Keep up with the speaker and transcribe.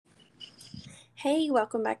Hey,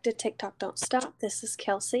 welcome back to TikTok Don't Stop. This is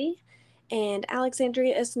Kelsey, and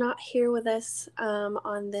Alexandria is not here with us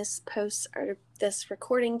on this post or this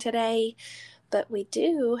recording today, but we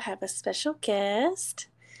do have a special guest.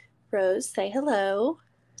 Rose, say hello.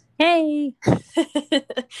 Hey.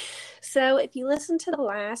 So, if you listened to the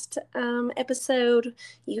last episode,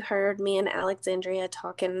 you heard me and Alexandria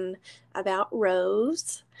talking about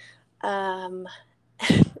Rose. Um,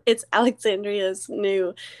 it's Alexandria's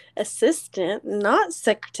new assistant, not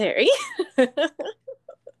secretary.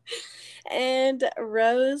 And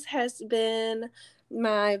Rose has been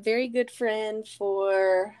my very good friend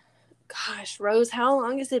for, gosh, Rose, how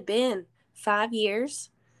long has it been? 5 years?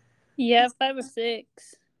 Yeah, 5 or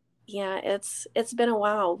 6. Yeah, it's been a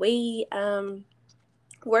while. We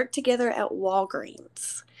worked together at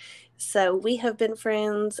Walgreens, so we have been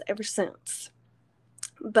friends ever since.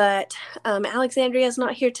 But Alexandria is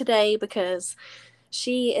not here today because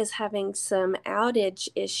she is having some outage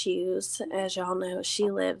issues. As y'all know,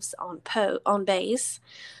 she lives on base,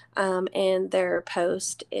 and their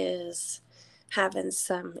post is having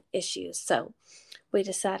some issues. So we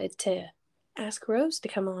decided to ask Rose to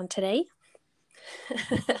come on today.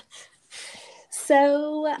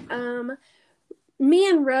 So, me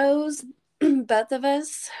and Rose, both of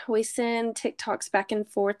us, we send TikToks back and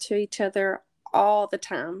forth to each other all the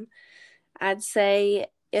time. I'd say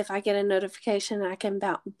if I get a notification, I can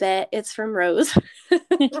about bet it's from Rose.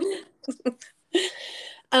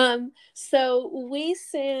 So we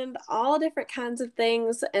send all different kinds of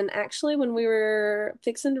things. And actually, when we were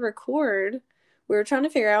fixing to record, we were trying to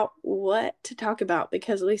figure out what to talk about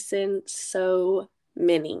because we send so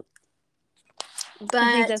many. But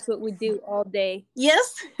I think that's what we do all day.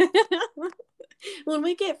 yes, when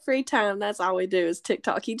we get free time, that's all we do is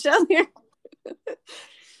TikTok each other.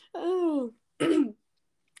 Oh.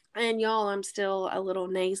 And y'all, I'm still a little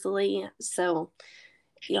nasally, so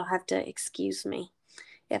you'll have to excuse me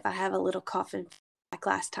if I have a little coughing like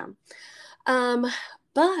last time.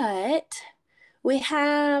 But we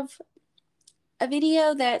have a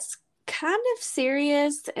video that's kind of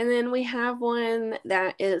serious, and then we have one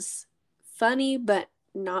that is funny but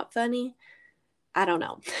not funny. I don't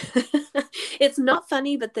know. It's not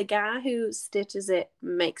funny, but the guy who stitches it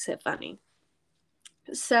makes it funny.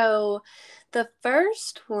 So the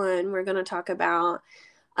first one we're going to talk about,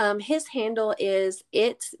 his handle is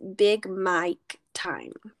It's Big Mike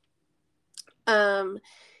Time. And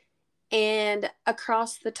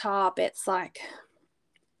across the top, it's like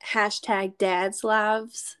hashtag Dad's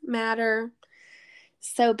Lives Matter.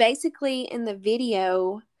 So basically, in the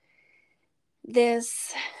video,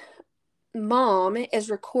 this mom is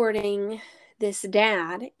recording this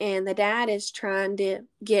dad, and the dad is trying to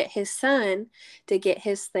get his son to get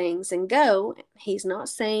his things and go. He's not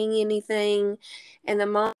saying anything, and the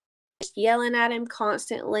mom is yelling at him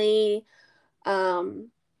constantly.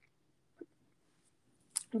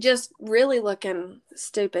 Just really looking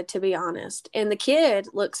stupid, to be honest. And the kid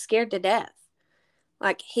looks scared to death.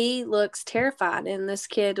 Like, he looks terrified, and this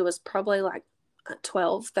kid was probably like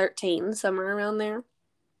 12, 13, somewhere around there.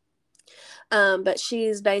 But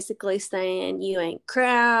she's basically saying, you ain't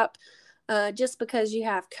crap. Just because you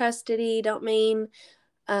have custody don't mean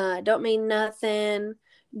nothing.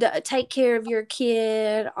 Take care of your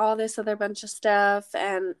kid, all this other bunch of stuff.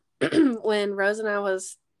 And when Rose and I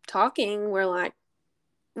was talking, we're like,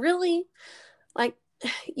 really? Like,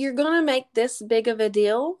 you're going to make this big of a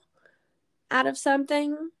deal out of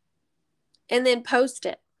something and then post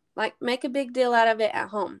it? Like, make a big deal out of it at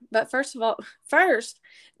home. But first,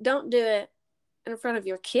 don't do it in front of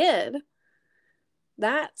your kid.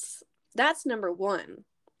 That's number one.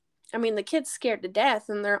 I mean, the kid's scared to death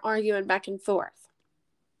and they're arguing back and forth.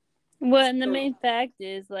 Well, and the main fact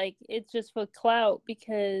is, like, it's just for clout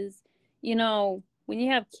because, when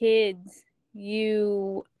you have kids,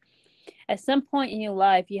 at some point in your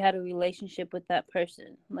life, you had a relationship with that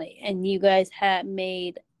person, like, and you guys had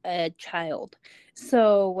made a child.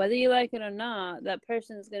 So whether you like it or not, that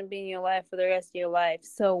person is going to be in your life for the rest of your life.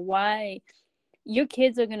 So why? Your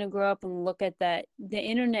kids are going to grow up and look at that. The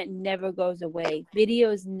internet never goes away.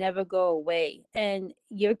 Videos never go away. And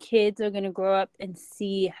your kids are going to grow up and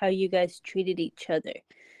see how you guys treated each other.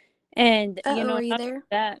 And, Are you there?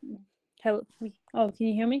 That. Can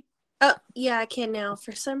you hear me? Oh, yeah, I can now.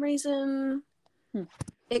 For some reason,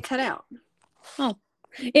 it cut out. Oh,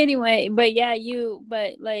 anyway, but yeah, you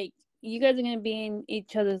guys are going to be in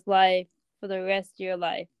each other's life for the rest of your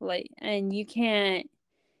life. Like, and you can't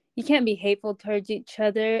be hateful towards each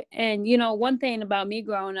other. And one thing about me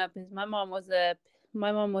growing up is my mom had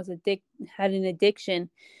an addiction,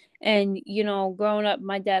 and growing up,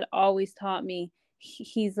 my dad always taught me,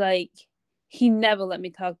 he's like, he never let me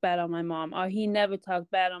talk bad on my mom, or he never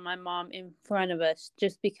talked bad on my mom in front of us,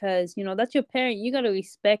 just because, you know, that's your parent. You got to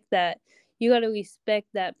respect that. You got to respect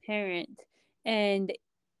that parent. And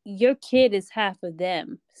your kid is half of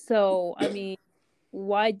them. So, I mean,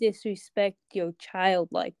 why disrespect your child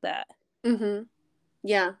like that? Mm-hmm.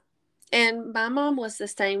 Yeah. And my mom was the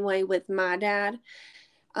same way with my dad,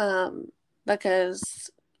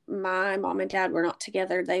 because my mom and dad were not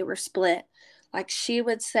together. They were split. Like, she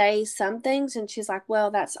would say some things and she's like, well,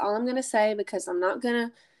 that's all I'm going to say, because I'm not going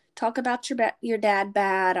to talk about your dad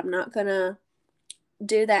bad. I'm not going to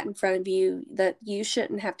do that in front of you, that you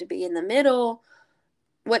shouldn't have to be in the middle,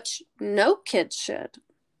 which no kid should.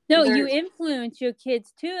 No, you They're influence your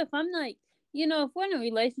kids too. If I'm like, you know, if we're in a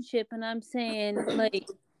relationship and I'm saying like,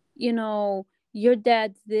 you know, your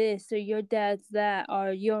dad's this or your dad's that,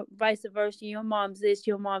 or your vice versa, your mom's this,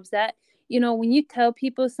 your mom's that. You know, when you tell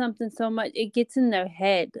people something so much, it gets in their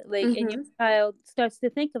head. Like, and your mm-hmm. child starts to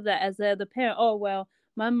think of that as the other parent. Oh, well,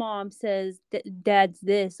 my mom says dad's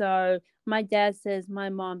this, or my dad says my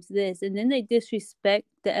mom's this. And then they disrespect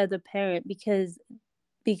the other parent because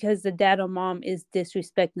the dad or mom is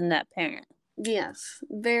disrespecting that parent. Yes,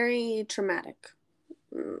 very traumatic.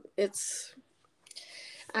 It's,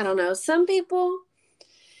 I don't know, some people,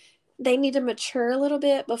 they need to mature a little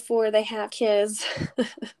bit before they have kids.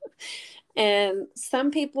 And some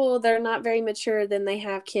people, they're not very mature, then they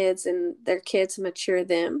have kids and their kids mature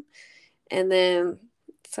them. And then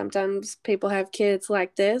sometimes people have kids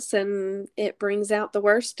like this and it brings out the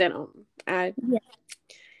worst in them. Yeah.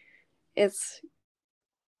 It's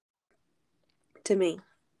to me.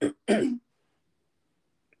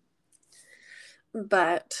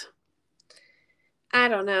 But I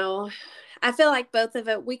don't know. I feel like both of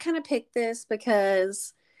it, we kind of picked this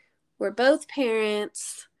because we're both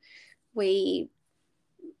parents. We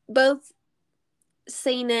both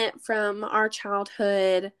seen it from our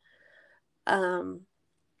childhood, um,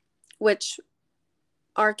 which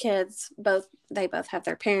our kids both, they both have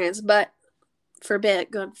their parents, but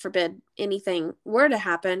God forbid anything were to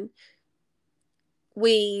happen,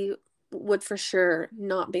 we would for sure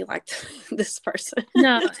not be like this person.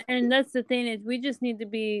 No, and that's the thing is we just need to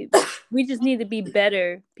be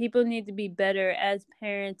better. People need to be better as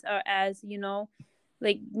parents, or as, you know,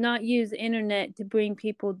 like not use the internet to bring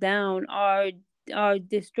people down, or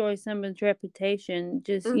destroy someone's reputation.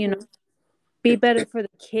 Just, you know, Mm-hmm. be better for the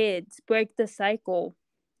kids. Break the cycle.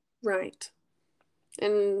 Right.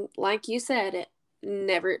 And like you said, it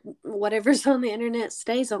never, whatever's on the internet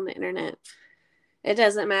stays on the internet. It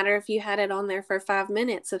doesn't matter if you had it on there for 5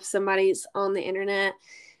 minutes. If somebody's on the internet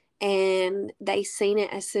and they seen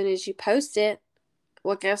it as soon as you post it,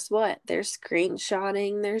 well, guess what? They're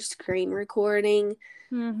screenshotting, they're screen recording.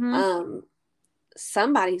 Mhm. Um,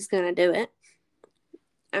 Somebody's gonna do it.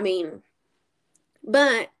 I mean,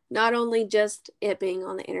 but not only just it being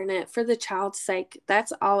on the internet, for the child's sake,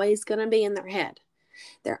 that's always gonna be in their head.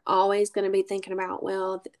 They're always gonna be thinking about,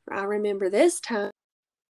 well, I remember this time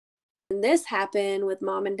this happened with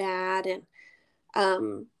mom and dad, and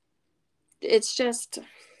um, it's just,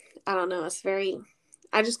 I don't know. It's very,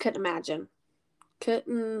 I just couldn't imagine.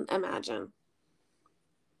 Couldn't imagine.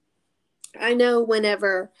 I know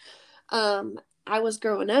whenever I was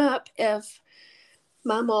growing up, if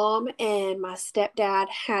my mom and my stepdad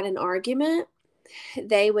had an argument,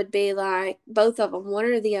 they would be like, both of them, one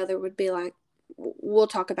or the other, would be like, we'll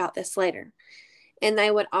talk about this later. And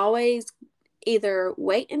they would always either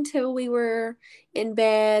wait until we were in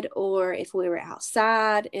bed or if we were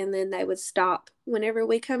outside, and then they would stop whenever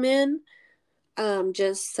we come in,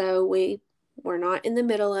 just so we were not in the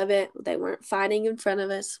middle of it. They weren't fighting in front of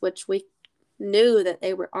us, which we knew that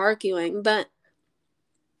they were arguing, but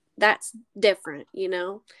that's different, you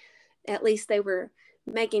know. At least they were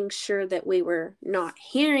making sure that we were not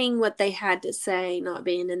hearing what they had to say, not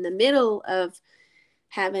being in the middle of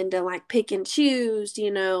having to like pick and choose,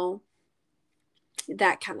 you know,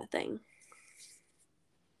 that kind of thing,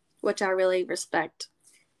 which I really respect.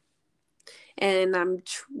 And I'm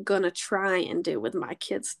gonna try and do with my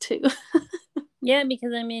kids too. Yeah,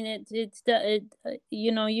 because I mean,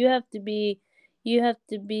 you know, you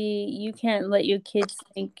can't let your kids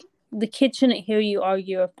think. The kid shouldn't hear you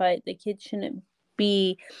argue or fight. The kid shouldn't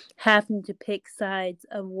be having to pick sides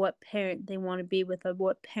of what parent they want to be with, or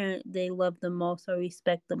what parent they love the most or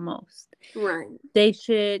respect the most. Right. They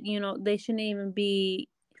should, you know, they shouldn't even be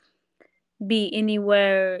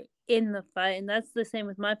anywhere in the fight. And that's the same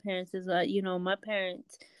with my parents. Is that, you know, my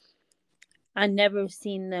parents, I never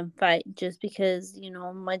seen them fight, just because, you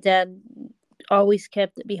know, my dad always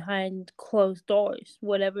kept it behind closed doors.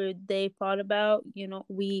 Whatever they fought about, you know,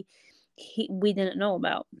 we didn't know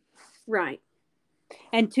about. Right.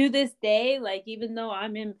 And to this day, like, even though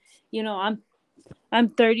I'm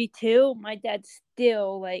 32, my dad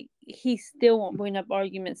still, like, he still won't bring up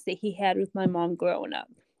arguments that he had with my mom growing up,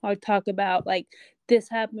 or talk about, like, this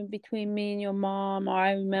happened between me and your mom, or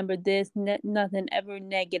I remember this. Nothing ever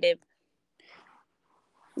negative.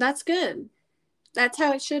 That's good. That's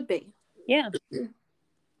how it should be. Yeah.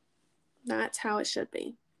 That's how it should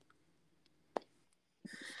be.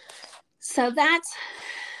 So that's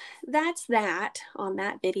that on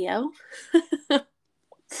that video.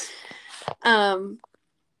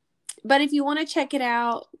 But if you want to check it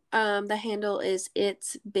out, the handle is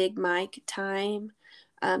It's Big Mike Time.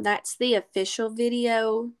 That's the official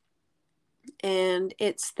video, and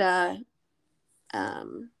it's the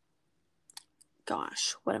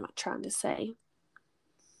gosh, what am I trying to say?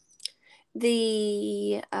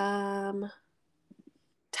 The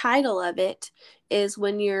title of it is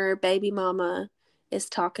When Your Baby Mama is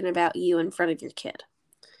Talking About You in Front of Your Kid.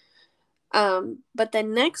 But the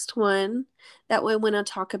next one that we want to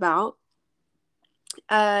talk about,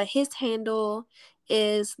 his handle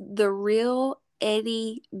is The Real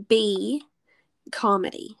Eddie B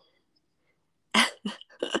Comedy.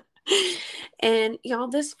 And y'all,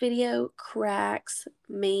 this video cracks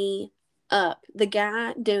me up. The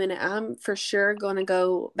guy doing it, I'm for sure going to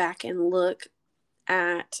go back and look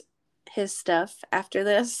at his stuff after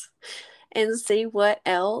this and see what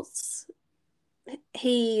else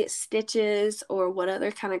he stitches or what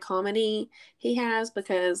other kind of comedy he has,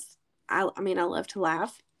 because I mean, I love to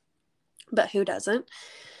laugh, but who doesn't?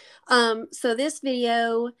 So this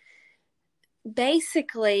video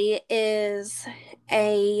basically is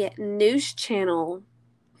a news channel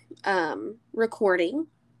recording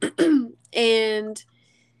and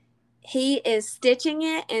he is stitching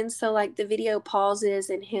it, and so like the video pauses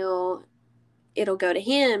and it'll go to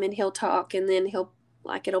him and he'll talk, and then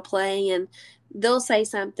it'll play and they'll say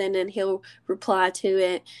something and he'll reply to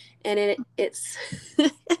it, and it's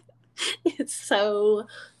it's so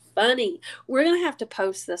funny. We're gonna have to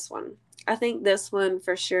post this one. I think this one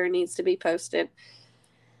for sure needs to be posted.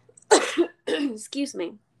 Excuse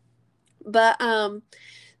me. But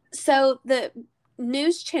so the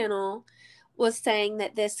news channel was saying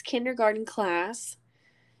that this kindergarten class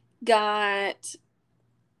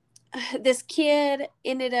this kid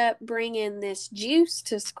ended up bringing this juice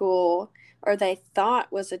to school, or they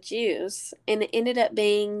thought was a juice, and it ended up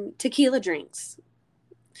being tequila drinks.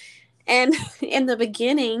 And in the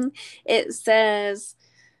beginning, it says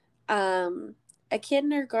a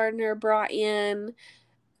kindergartner brought in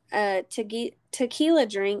tequila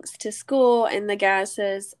drinks to school, and the guy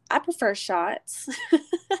says, "I prefer shots."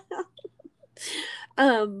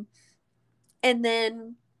 And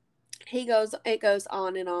then it goes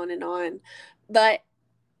on and on and on. But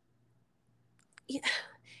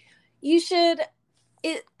you should,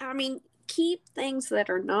 keep things that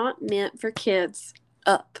are not meant for kids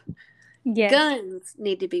up. Yes. Guns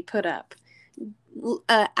need to be put up.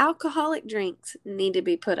 Alcoholic drinks need to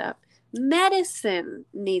be put up. Medicine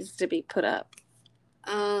needs to be put up.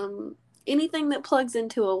 Anything that plugs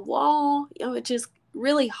into a wall, which is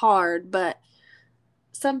really hard, but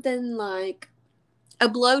something like a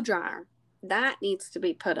blow dryer, that needs to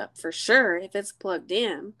be put up for sure if it's plugged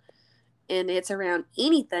in and it's around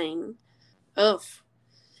anything. Oof.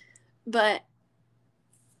 But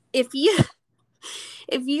if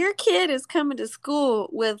your kid is coming to school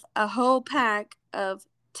with a whole pack of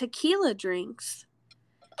tequila drinks,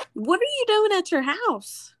 what are you doing at your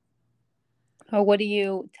house? Or what are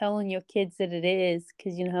you telling your kids that it is?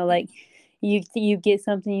 Because like you get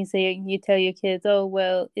something, you tell your kids, oh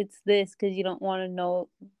well, it's this, because you don't want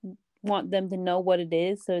them to know what it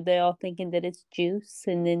is, so they're all thinking that it's juice,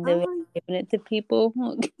 and then they're giving it to people.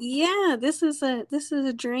 Yeah, this is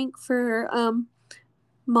a drink for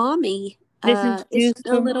mommy. This is juice, it's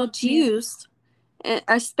a little juice,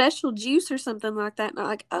 a special juice or something like that. Not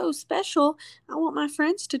like, oh, special, I want my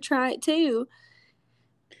friends to try it too.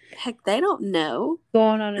 Heck, they don't know.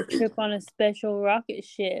 Going on a trip on a special rocket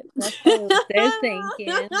ship. That's what they're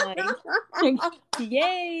thinking. Like,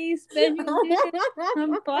 yay, special juice,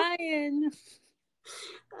 I'm flying.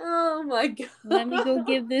 Oh my God. Let me go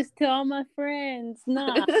give this to all my friends.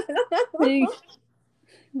 Nah.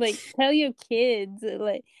 Like, tell your kids,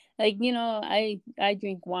 I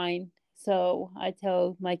drink wine. So I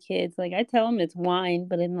tell my kids, I tell them it's wine,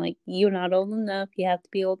 but I'm like, you're not old enough. You have to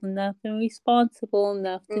be old enough and responsible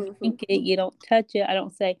enough to drink it. You don't touch it. I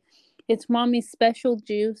don't say, it's mommy's special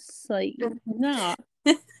juice. Like, no.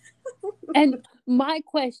 And my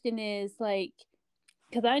question is,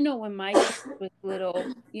 because I know when my kid was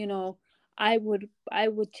little, I would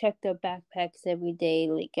check their backpacks every day.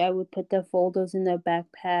 Like I would put their folders in their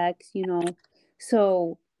backpacks, you know.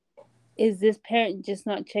 So is this parent just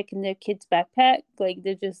not checking their kid's backpack? Like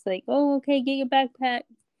they're just like, oh, okay, get your backpack,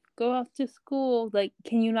 go off to school. Like,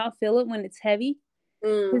 can you not feel it when it's heavy?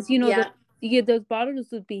 Because Yeah, those bottles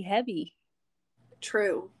would be heavy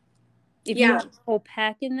true. if you Yeah. have a whole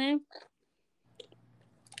pack in there.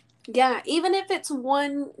 Yeah, even if it's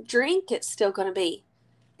one drink, it's still going to be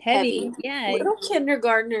heavy. Heavy, yeah. Little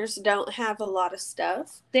kindergartners don't have a lot of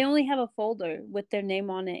stuff. They only have a folder with their name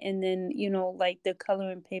on it, and then like the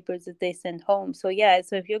coloring papers that they send home. So yeah,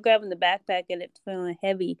 so if you're grabbing the backpack and it's feeling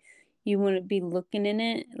heavy, you wouldn't be looking in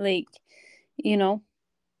it, like, you know.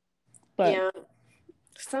 But Yeah.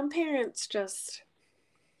 Some parents just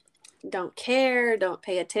don't care, don't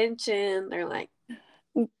pay attention. They're like,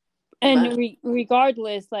 and but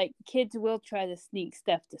regardless, like kids will try to sneak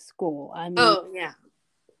stuff to school. I mean, oh, yeah.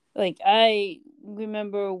 like I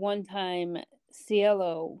remember one time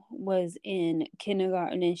Cielo was in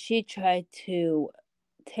kindergarten and she tried to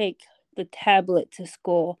take the tablet to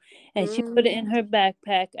school and she put it in her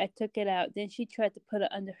backpack. I took it out. Then she tried to put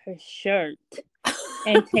it under her shirt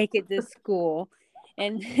and take it to school.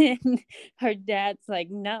 And then her dad's like,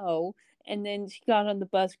 no. And then she got on the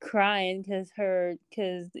bus crying because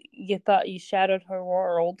you thought you shattered her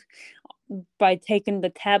world by taking the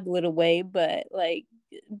tablet away, but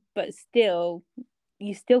still,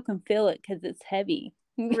 you still can feel it because it's heavy.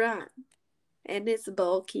 Right. And it's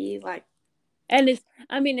bulky. Like, And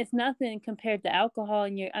it's nothing compared to alcohol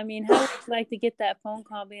in your. I mean, how would you like to get that phone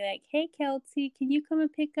call, and be like, "Hey, Kelsey, can you come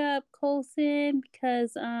and pick up Colson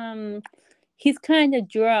because he's kind of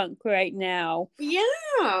drunk right now."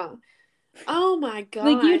 yeah. Oh my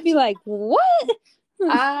Like you'd be gosh. like, "What?"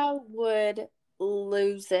 I would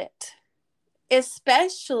lose it.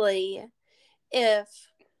 Especially if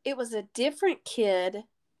it was a different kid.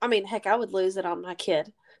 I mean, heck, I would lose it on my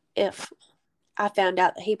kid if I found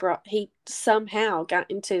out that he somehow got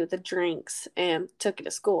into the drinks and took it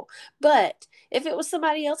to school. But if it was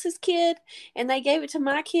somebody else's kid and they gave it to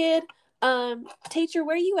my kid, teacher,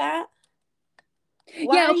 where you at?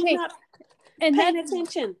 Why Yeah, are you okay. not And paying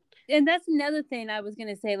attention? that's another thing I was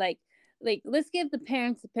gonna say. Like let's give the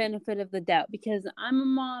parents the benefit of the doubt, because I'm a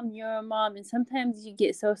mom, you're a mom, and sometimes you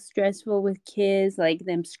get so stressful with kids, like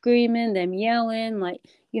them screaming, them yelling, like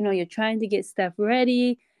you're trying to get stuff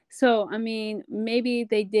ready. So I mean, maybe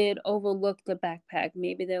they did overlook the backpack.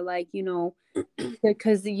 Maybe they're like,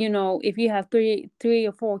 because if you have three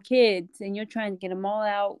or four kids and you're trying to get them all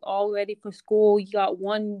out, all ready for school, you got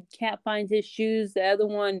one can't find his shoes, the other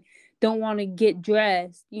one don't want to get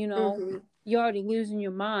dressed, Mm-hmm. you're already losing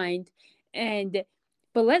your mind.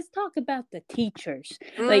 But let's talk about the teachers.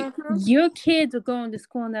 Like Mm-hmm. your kids are going to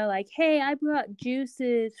school and they're like, hey, I brought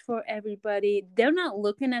juices for everybody. They're not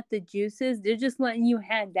looking at the juices, they're just letting you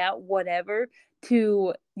hand out whatever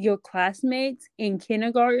to your classmates in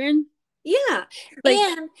kindergarten. Yeah. Like,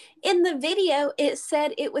 And in the video it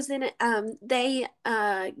said it was in they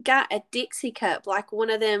got a Dixie cup, like one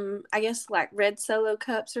of them, I guess like red Solo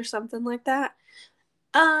cups or something like that.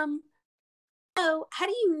 Um so how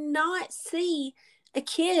do you not see a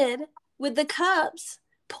kid with the cups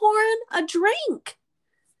pouring a drink?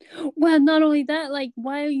 well, not only that, like,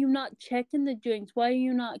 why are you not checking the drinks? Why are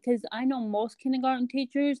you not? Because I know most kindergarten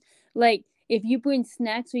teachers, like, if you bring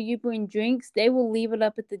snacks or you bring drinks, they will leave it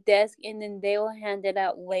up at the desk and then they will hand it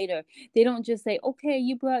out later. They don't just say, okay,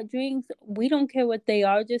 you brought drinks. We don't care what they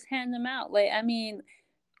are, just hand them out. Like, I mean,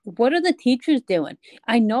 what are the teachers doing?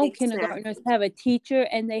 I know kindergartners Exactly. have a teacher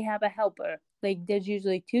and they have a helper. Like, there's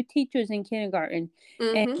usually two teachers in kindergarten,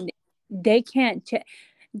 Mm-hmm. and they can't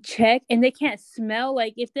check, and they can't smell.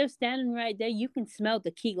 Like if they're standing right there, you can smell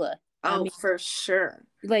tequila. I Oh, mean, for sure.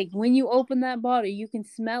 like when you open that bottle, you can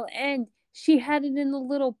smell it. And she had it in the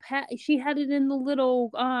little she had it in the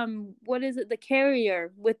little what is it, the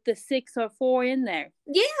carrier with the 6 or 4 in there.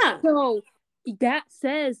 Yeah. So that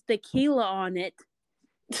says tequila on it.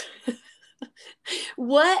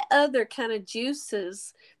 What other kind of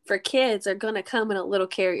juices for kids are going to come in a little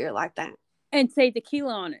carrier like that? And say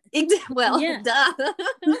tequila on it. Well, Yeah. duh.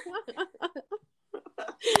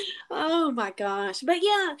 Oh my gosh. But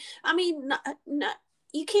yeah, I mean,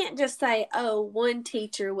 you can't just say, oh, one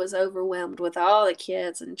teacher was overwhelmed with all the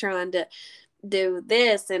kids and trying to do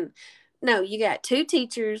this. And no, you got two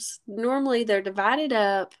teachers. Normally they're divided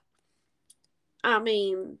up. I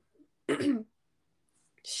mean,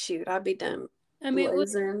 shoot, I'd be done I mean,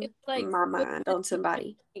 losing it's like, my what mind the on teacher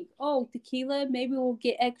somebody. think? Oh, tequila, maybe we'll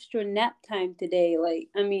get extra nap time today. Like,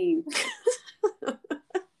 I mean,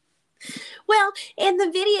 Well, Well, in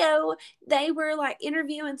the video, they were like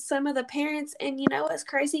interviewing some of the parents, and you know what's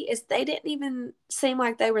crazy is they didn't even seem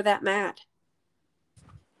like they were that mad.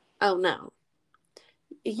 Oh no.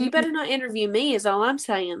 You better not interview me, is all I'm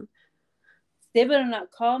saying. They better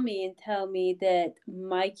not call me and tell me that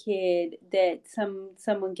my kid, that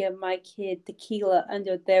someone gave my kid tequila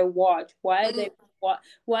under their watch. Why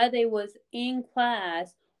they was in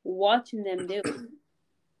class watching them do it.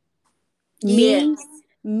 Yeah.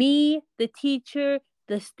 Me, the teacher,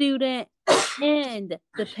 the student, and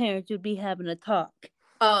the parents would be having a talk.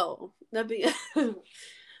 Oh, that'd be.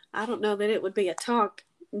 I don't know that it would be a talk,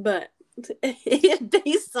 but it'd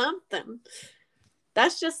be something.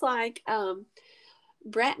 That's just like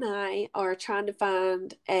Brett and I are trying to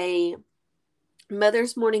find a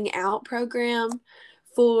Mother's Morning Out program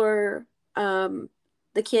for the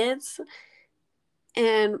kids.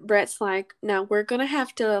 And Brett's like, no, we're going to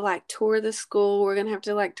have to like tour the school. We're going to have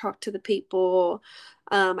to like talk to the people.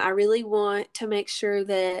 I really want to make sure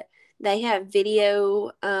that they have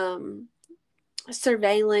video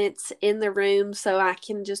surveillance in the room so I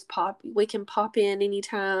can just we can pop in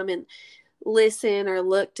anytime and listen or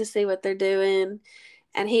look to see what they're doing.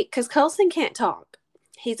 And because Colson can't talk,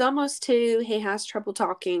 he's almost 2, he has trouble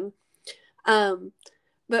talking.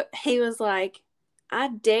 But he was like, I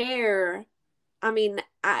dare,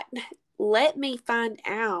 let me find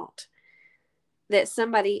out that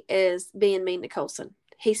somebody is being mean to Colson.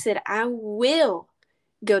 He said, I will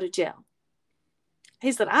go to jail.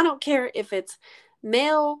 He said, I don't care if it's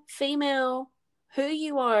male, female, who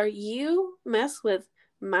you are, you mess with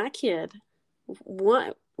my kid,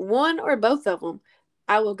 one or both of them,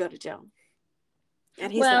 I will go to jail.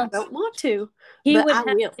 And he said, I don't want to, but I will. He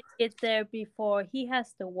would have to get there before he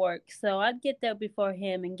has to work. So I'd get there before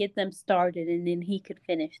him and get them started, and then he could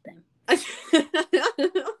finish them.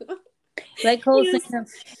 Let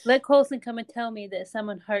Colson come and tell me that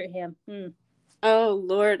someone hurt him. Oh,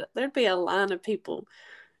 Lord. There'd be a line of people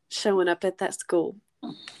showing up at that school.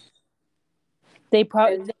 I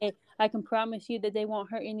can promise you that they won't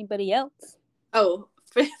hurt anybody else. Oh,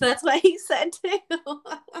 that's what he said too.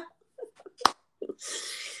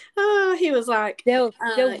 Oh, he was like, they'll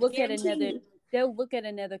look at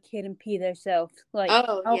another kid and pee themselves. Like,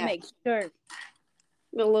 I'll make sure.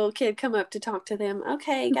 The little kid come up to talk to them.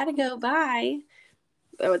 Okay, gotta go. Bye.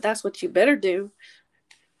 Oh, that's what you better do.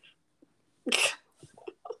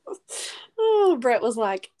 Oh, Brett was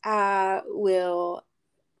like, I will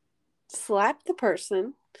slap the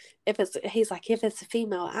person. He's like, if it's a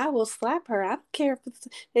female, I will slap her. I don't care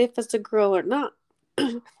if it's a girl or not.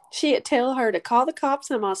 She'd tell her to call the cops,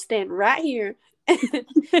 and I'm gonna stand right here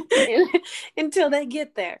until they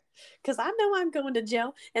get there, because I know I'm going to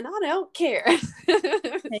jail, and I don't care.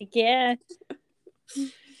 Yeah.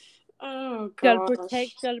 Oh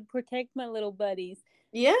gosh. Gotta protect my little buddies.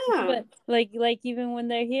 Yeah. But like even when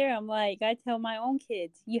they're here, I'm like, I tell my own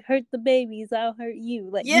kids, you hurt the babies, I'll hurt you.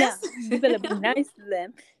 Like, yes. No, you better be nice to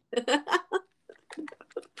them.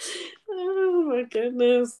 Oh my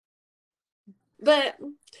goodness. But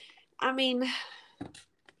I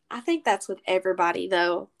think that's with everybody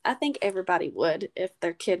though. I think everybody would if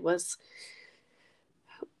their kid was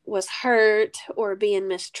hurt or being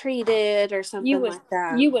mistreated or something like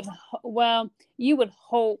that. You would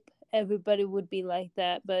hope everybody would be like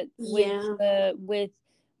that, but with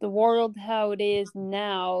the world how it is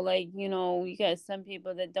now, like, you got some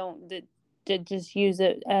people that just use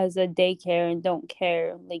it as a daycare and don't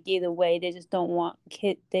care. Like, either way, they just don't want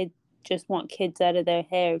they just want kids out of their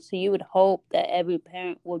hair. So you would hope that every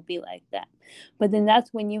parent would be like that. But then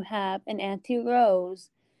that's when you have an Auntie Rose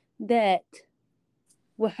that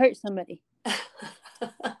will hurt somebody.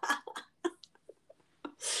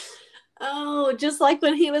 Oh, just like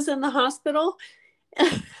when he was in the hospital.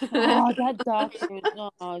 Oh, that doctor.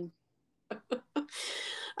 Oh.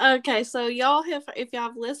 Okay, so if y'all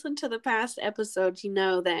have listened to the past episodes, you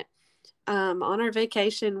know that on our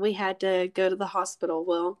vacation we had to go to the hospital.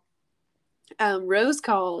 Well, Rose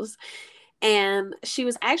calls, and she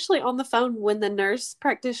was actually on the phone when the nurse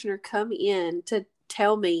practitioner come in to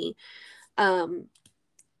tell me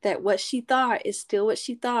that what she thought is still what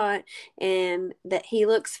she thought, and that he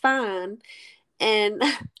looks fine. And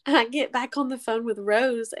I get back on the phone with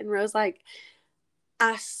Rose, and Rose like,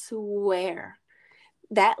 I swear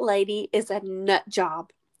that lady is a nut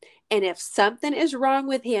job. And if something is wrong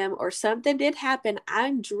with him or something did happen,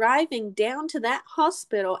 I'm driving down to that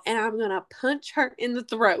hospital and I'm going to punch her in the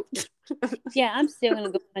throat. Yeah, I'm still going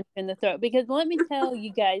to go punch her in the throat, because let me tell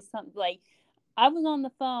you guys something. Like, I was on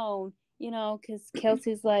the phone, because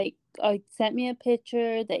Kelsey's like, sent me a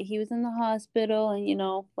picture that he was in the hospital,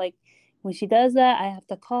 and, like, when she does that, I have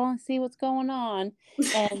to call and see what's going on.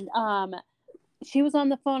 And she was on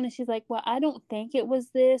the phone and she's like, well, I don't think it was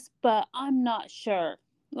this, but I'm not sure.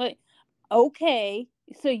 Like, okay,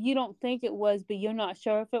 so you don't think it was, but you're not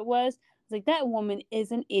sure if it was. I was like, that woman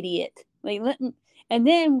is an idiot. Like, and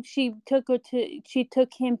then she took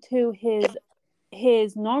him to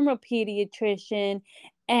his normal pediatrician,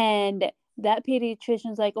 and that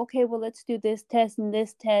pediatrician's like, okay, well, let's do this test and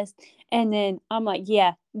this test. And then I'm like,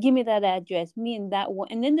 yeah, give me that address. Me and that one.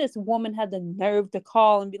 And then this woman had the nerve to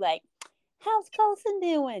call and be like, how's Colson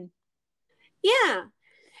doing? Yeah.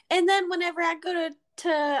 And then whenever I go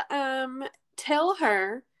to tell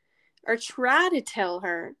her or try to tell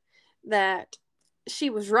her that she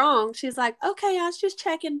was wrong, she's like, okay, I was just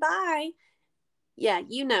checking by. Yeah,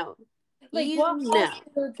 you know. Like, You what know.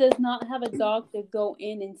 hospital does not have a doctor go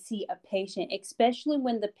in and see a patient, especially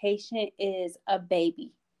when the patient is a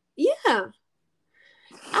baby? Yeah. I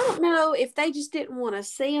don't know if they just didn't want to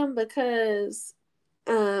see him because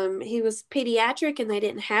he was pediatric and they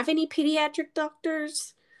didn't have any pediatric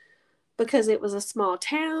doctors because it was a small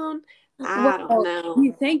town. I don't know.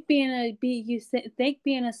 You think being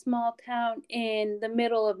a small town in the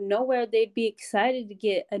middle of nowhere, they'd be excited to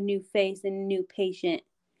get a new face and a new patient.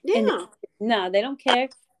 Yeah. No, they don't care.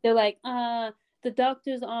 They're like, the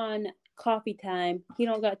doctor's on coffee time. He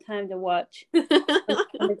don't got time to watch.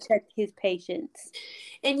 To check his patients.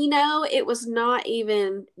 And it was not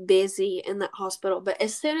even busy in that hospital, but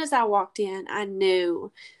as soon as I walked in, I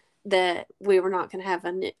knew that we were not going to have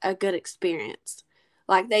a good experience.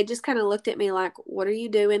 Like, they just kind of looked at me like, what are you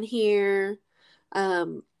doing here?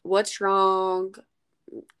 What's wrong?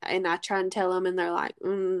 And I try and tell them, and they're like,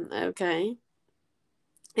 okay.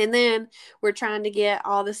 And then we're trying to get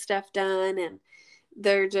all this stuff done, and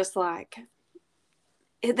they're just like,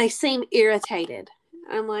 they seem irritated.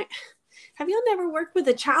 I'm like, have y'all never worked with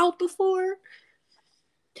a child before?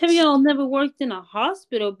 Have y'all never worked in a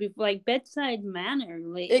hospital before, like bedside manner?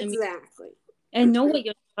 Like, exactly. And know what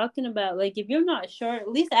you're talking about. Like, if you're not sure, at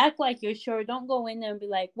least act like you're sure. Don't go in there and be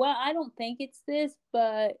like, well, I don't think it's this,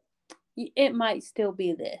 but it might still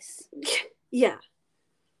be this. Yeah.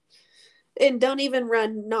 And don't even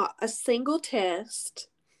run not a single test.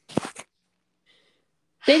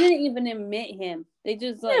 They didn't even admit him. They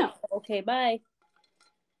just like, okay, bye.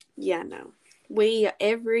 Yeah, no.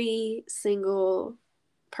 Every single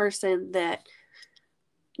person that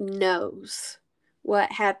knows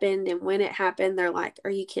what happened and when it happened, they're like,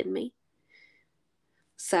 are you kidding me?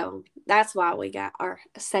 So that's why we got our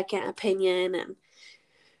second opinion, and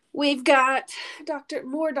we've got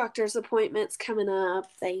more doctor's appointments coming up.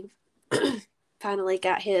 They finally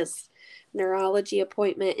got his neurology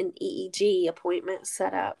appointment and EEG appointment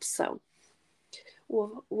set up. So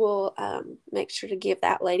we'll make sure to give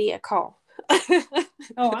that lady a call.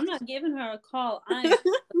 Oh, I'm not giving her a call. I'm there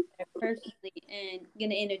personally and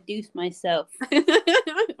gonna introduce myself.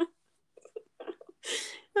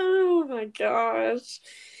 Oh my gosh.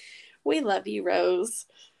 We love you, Rose.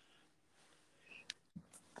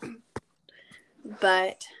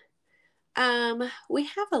 But we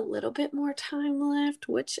have a little bit more time left.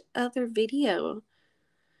 Which other video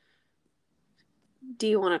do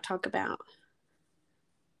you want to talk about?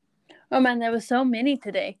 Oh man, there were so many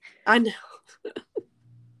today. I know.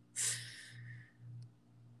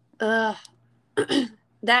 That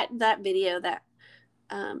video, that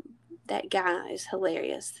guy is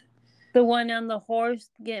hilarious. The one on the horse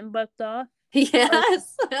getting bucked off?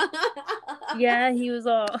 Yes. Yeah, he was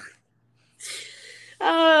all...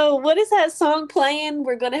 Oh, what is that song playing?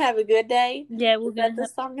 We're gonna have a good day. Yeah, we're gonna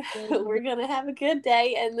have a good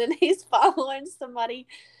day, and then he's following somebody.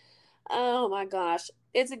 Oh my gosh.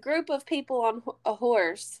 It's a group of people on a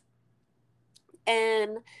horse,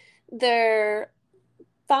 and they're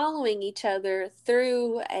following each other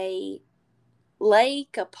through a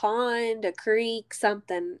lake, a pond, a creek,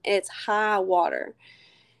 something. It's high water.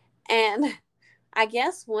 And I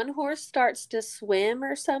guess one horse starts to swim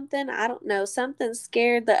or something. I don't know. Something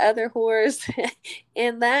scared the other horse.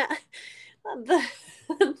 And the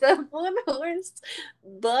one horse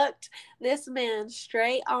bucked this man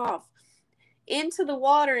straight off into the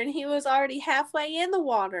water, and he was already halfway in the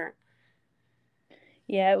water.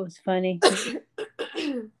 Yeah, it was funny.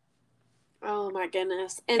 Oh my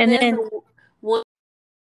goodness. And then the one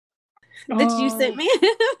that you sent me.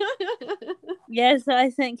 Yeah, so I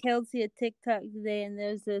sent Kelsey a TikTok today, and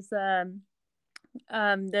there's this guy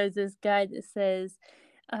that says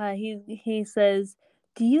he says,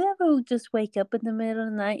 do you ever just wake up in the middle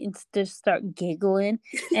of the night and just start giggling?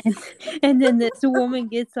 And then this woman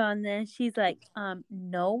gets on there and she's like,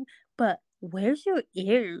 no, but where's your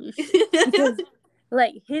ears?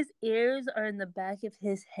 Like, his ears are in the back of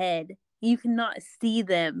his head. You cannot see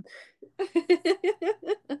them.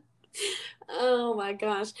 Oh my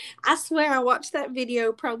gosh. I swear I watched that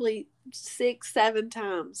video probably 6, 7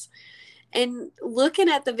 times. And looking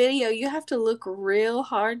at the video, you have to look real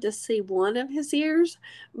hard to see one of his ears.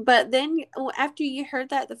 But then after you heard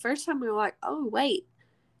that the first time, you're like, oh, wait,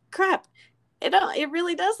 crap. It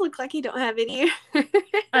really does look like he don't have any ears.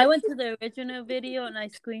 I went to the original video and I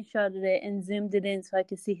screenshotted it and zoomed it in so I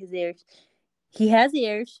could see his ears. He has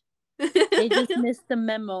ears. They just missed the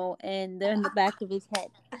memo and they're in the back of his head.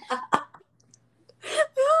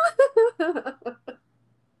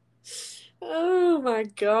 Oh my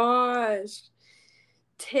gosh.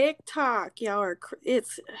 TikTok, y'all are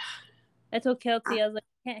it's I told Kelsey, I was like,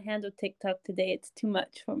 I can't handle TikTok today. It's too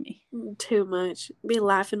much for me. too much. Be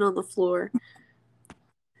laughing on the floor.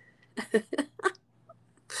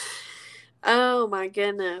 Oh my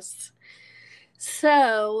goodness.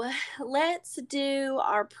 So let's do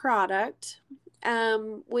our product.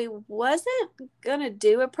 We wasn't gonna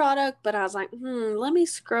do a product, but I was like, let me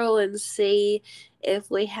scroll and see if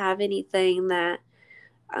we have anything that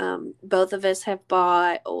both of us have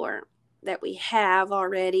bought or that we have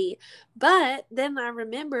already. But then I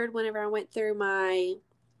remembered whenever I went through my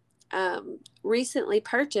recently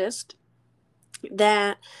purchased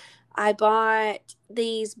that I bought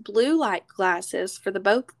these blue light glasses for the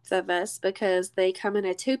both of us because they come in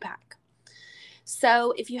a 2-pack.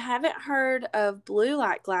 So if you haven't heard of blue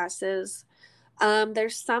light glasses,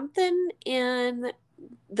 there's something in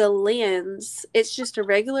the lens. It's just a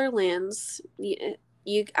regular lens. I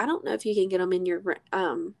don't know if you can get them in your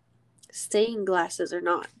seeing glasses or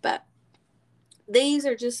not, but these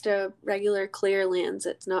are just a regular clear lens.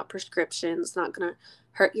 It's not prescription. It's not going to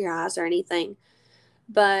hurt your eyes or anything.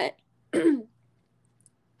 But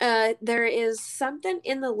there is something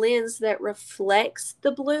in the lens that reflects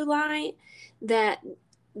the blue light that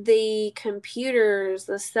the computers,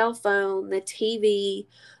 the cell phone, the TV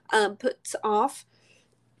puts off.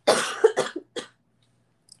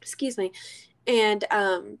 Excuse me. And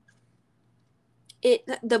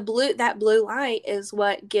that blue light is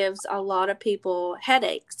what gives a lot of people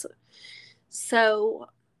headaches. So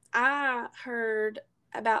I heard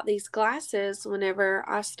about these glasses whenever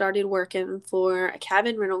I started working for a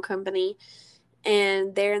cabin rental company,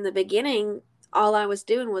 and there in the beginning all I was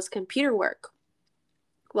doing was computer work.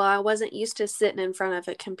 Well, I wasn't used to sitting in front of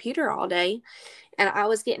a computer all day, and I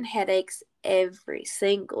was getting headaches every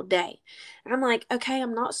single day. And I'm like, okay,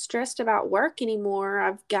 I'm not stressed about work anymore.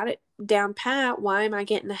 I've got it down pat. Why am I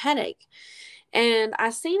getting a headache? And I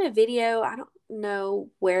seen a video, I don't know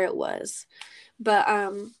where it was, but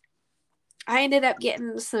I ended up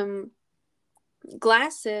getting some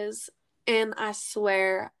glasses, and I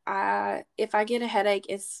swear, if I get a headache,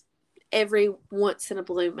 it's every once in a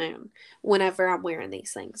blue moon whenever I'm wearing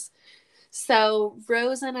these things. So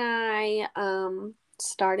Rose and I,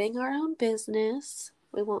 starting our own business.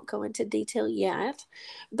 We won't go into detail yet,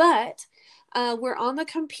 but we're on the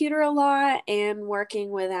computer a lot and working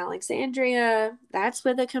with Alexandria. That's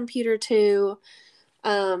with a computer too.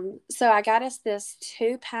 So I got us this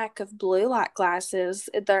 2-pack of blue light glasses.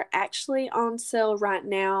 They're actually on sale right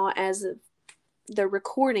now as of the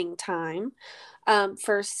recording time,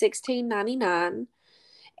 for $16.99.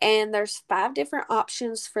 And there's 5 different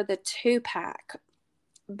options for the 2-pack,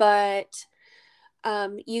 but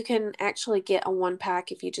you can actually get a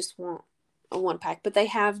 1-pack if you just want a 1-pack, but they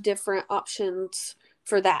have different options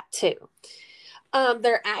for that too.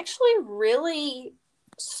 They're actually really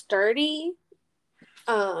sturdy.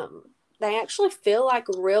 They actually feel like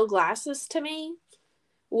real glasses to me.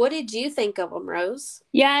 What did you think of them, Rose?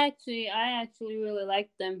 Yeah, I actually really like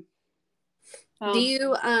them. Do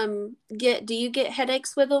you get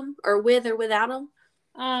headaches with them, or with or without them?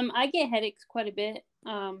 I get headaches quite a bit.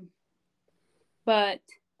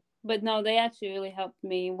 But no, they actually really helped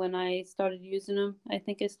me when I started using them. I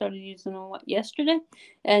think I started using them yesterday,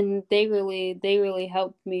 and they really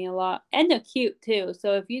helped me a lot. And they're cute too.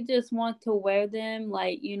 So if you just want to wear them,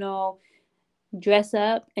 like, dress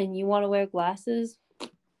up, and you want to wear glasses,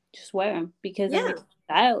 just wear them because they're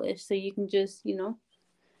stylish. So you can just,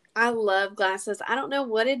 I love glasses. I don't know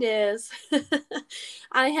what it is.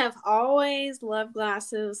 I have always loved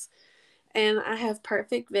glasses, and I have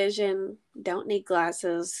perfect vision. Don't need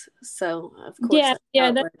glasses. So, of course,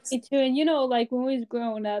 that's me too. And, like when we was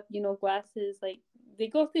growing up, glasses, like, they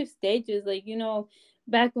go through stages. Like,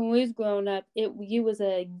 back when we was growing up, you was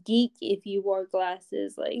a geek if you wore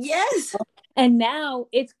glasses. Like, yes. And now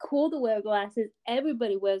it's cool to wear glasses.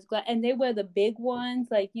 Everybody wears glasses, and they wear the big ones.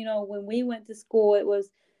 Like, when we went to school, it was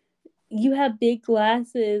you have big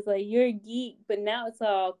glasses, like you're a geek, but now it's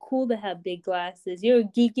all cool to have big glasses. You're a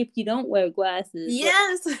geek if you don't wear glasses.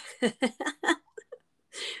 Yes.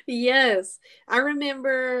 Yes. I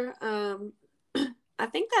remember I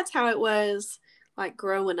think that's how it was like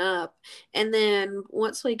growing up. And then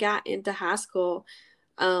once we got into high school,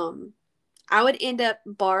 um I would end up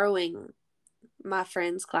borrowing my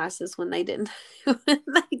friends' glasses when they didn't when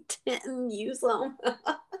they didn't use them.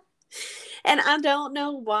 And I don't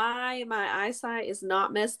know why my eyesight is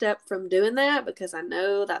not messed up from doing that because I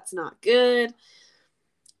know that's not good.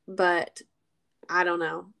 But I don't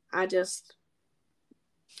know. I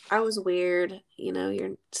was weird.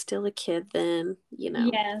 You're still a kid then.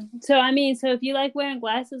 Yeah. So I mean, so if you like wearing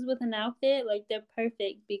glasses with an outfit, like they're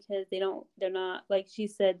perfect because they're not, like she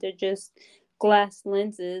said, they're just glass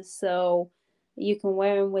lenses. So you can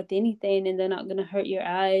wear them with anything and they're not going to hurt your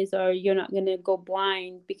eyes, or you're not going to go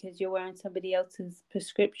blind because you're wearing somebody else's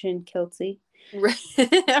prescription, Kelsey. Right.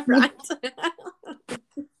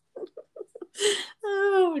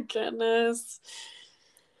 Oh, goodness.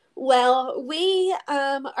 Well, we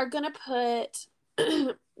are going to put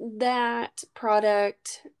that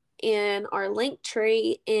product in our link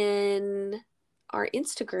tree in our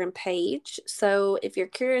Instagram page. So if you're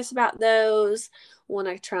curious about those, want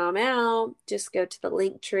to try them out, just go to the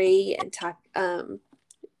link tree and type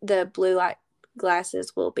the blue light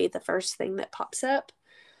glasses will be the first thing that pops up.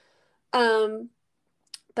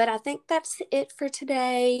 But I think that's it for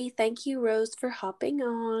today. Thank you, Rose, for hopping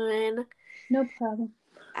on. No problem.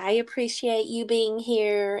 I appreciate you being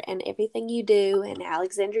here and everything you do, and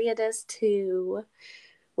Alexandria does too.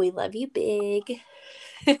 We love you big.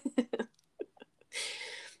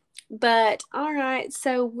 But all right,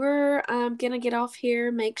 so we're gonna get off here.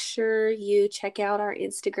 Make sure you check out our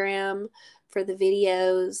Instagram for the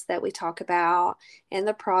videos that we talk about and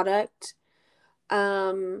the product.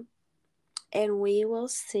 And we will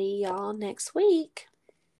see y'all next week.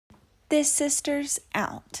 This Sister's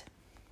out.